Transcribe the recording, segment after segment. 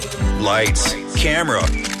Lights, camera,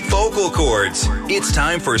 vocal cords. It's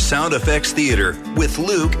time for Sound Effects Theater with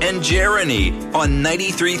Luke and Jeriney on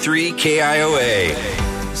 93.3 KIOA.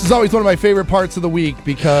 This is always one of my favorite parts of the week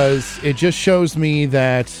because it just shows me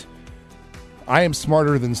that I am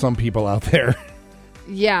smarter than some people out there.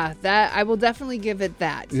 Yeah, that I will definitely give it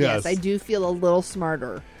that. Yes, I do feel a little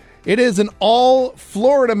smarter. It is an all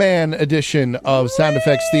Florida Man edition of Sound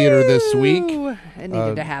Effects Theater this week. It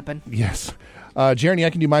needed to happen. Yes. Jeriney, I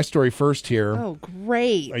can do my story first here. Oh,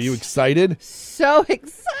 great. Are you excited? So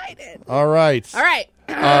excited. All right. All right.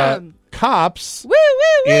 Cops Woo, woo,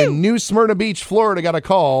 woo. in New Smyrna Beach, Florida, got a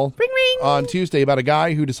call Ring, ring. on Tuesday about a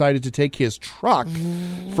guy who decided to take his truck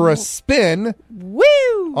for a spin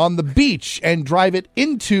Woo. on the beach and drive it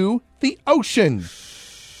into the ocean.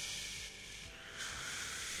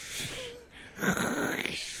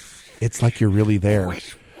 It's like you're really there.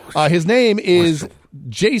 His name is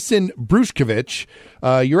Jason Brushkovich.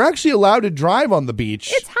 You're actually allowed to drive on the beach.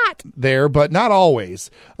 It's hot there, but not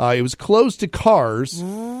always. It was closed to cars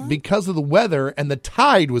because of the weather, and the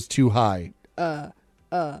tide was too high.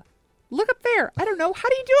 Look up there. I don't know. How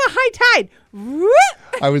do you do a high tide?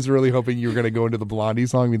 I was really hoping you were going to go into the Blondie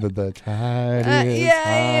song. The tide is yeah,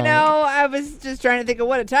 high. you know, I was just trying to think of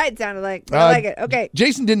what a tide sounded like. I like it. Okay.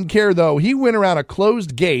 Jason didn't care, though. He went around a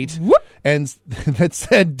closed gate and that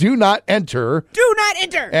said, "Do not enter." Do not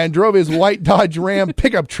enter. And drove his white Dodge Ram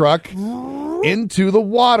pickup truck into the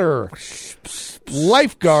water.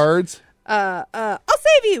 Lifeguards I'll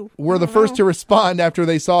save you. were the first to respond after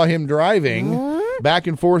they saw him driving back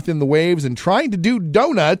and forth in the waves and trying to do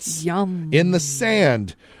donuts in the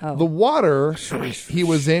sand. The water he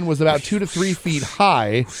was in was about 2 to 3 feet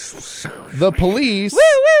high. The police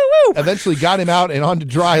eventually got him out and onto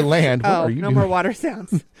dry land. What are you doing? More water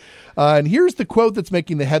sounds. And here's the quote that's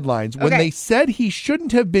making the headlines. When they said he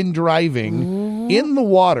shouldn't have been driving in the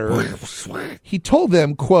water, he told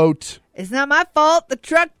them, quote, "It's not my fault the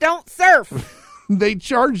truck don't surf." They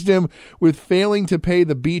charged him with failing to pay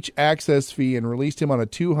the beach access fee and released him on a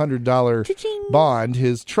 $200 Cha-ching. bond.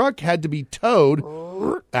 His truck had to be towed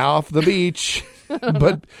off the beach.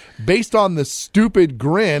 But based on the stupid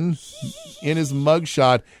grin in his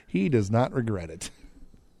mugshot, he does not regret it.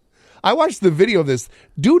 I watched the video of this.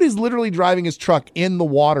 Dude is literally driving his truck in the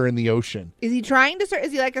water in the ocean. Is he trying to surf?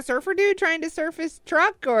 Is he like a surfer dude trying to surf his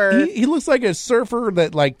truck? Or He looks like a surfer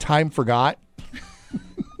that like time forgot.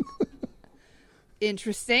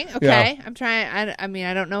 Interesting. Okay. Yeah. I'm trying. I mean,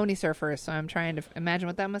 I don't know any surfers, so I'm trying to imagine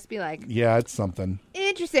what that must be like. Yeah, it's something.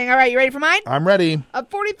 Interesting. All right. You ready for mine? I'm ready. A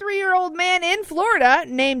 43-year-old man in Florida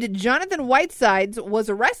named Jonathan Whitesides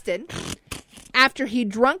was arrested after he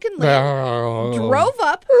drunkenly drove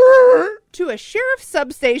up to a sheriff's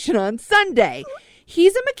substation on Sunday.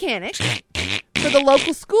 He's a mechanic for the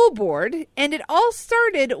local school board, and it all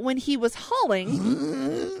started when he was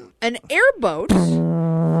hauling an airboat,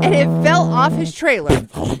 and it fell off his trailer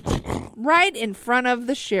right in front of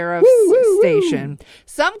the sheriff's station.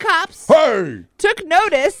 Some cops took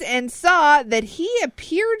notice and saw that he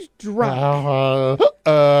appeared drunk.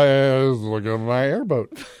 Look at my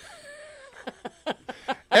airboat.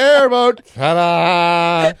 Airboat.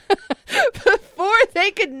 Ta-da! Before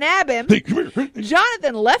they could nab him,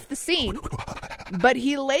 Jonathan left the scene, but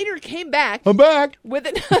he later came back. I'm back. With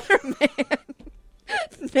another man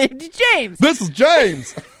named James. This is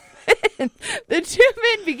James. The two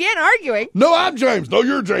men began arguing. No, I'm James. No,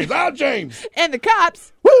 you're James. I'm James. And the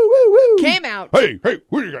cops came out. Hey,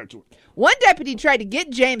 what are you going to do? One deputy tried to get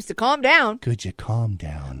James to calm down. Could you calm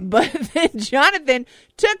down? But then Jonathan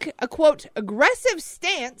took a, quote, aggressive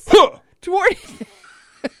stance toward him.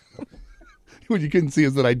 What you couldn't see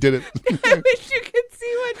is that I did it. I wish you could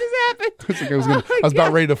see what just happened. It's like I was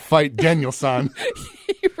about ready to fight Daniel-san.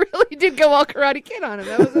 You really did go all Karate Kid on him.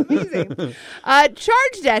 That was amazing.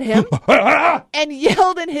 Charged at him and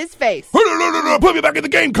yelled in his face. No, put me back in the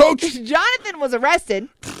game, coach. Jonathan was arrested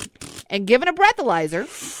and given a breathalyzer,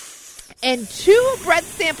 and 2 breath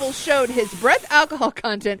samples showed his breath alcohol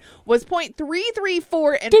content was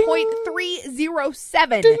 0.334 and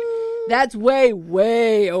 0.307. That's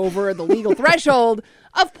way over the legal threshold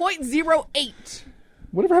of 0.08.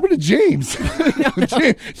 Whatever happened to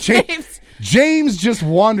James? James just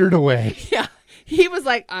wandered away. Yeah. He was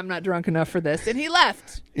like, I'm not drunk enough for this. And he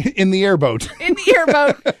left. In the airboat. In the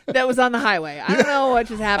airboat that was on the highway. I don't know what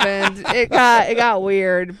just happened. It got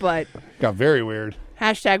weird, but. Got very weird.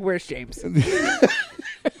 Hashtag where's James?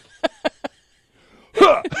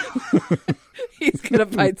 He's going to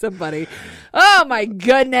fight somebody. Oh, my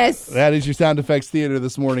goodness. That is your Sound Effects Theater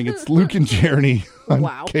this morning. It's Luke and Jeriney on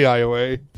KIOA.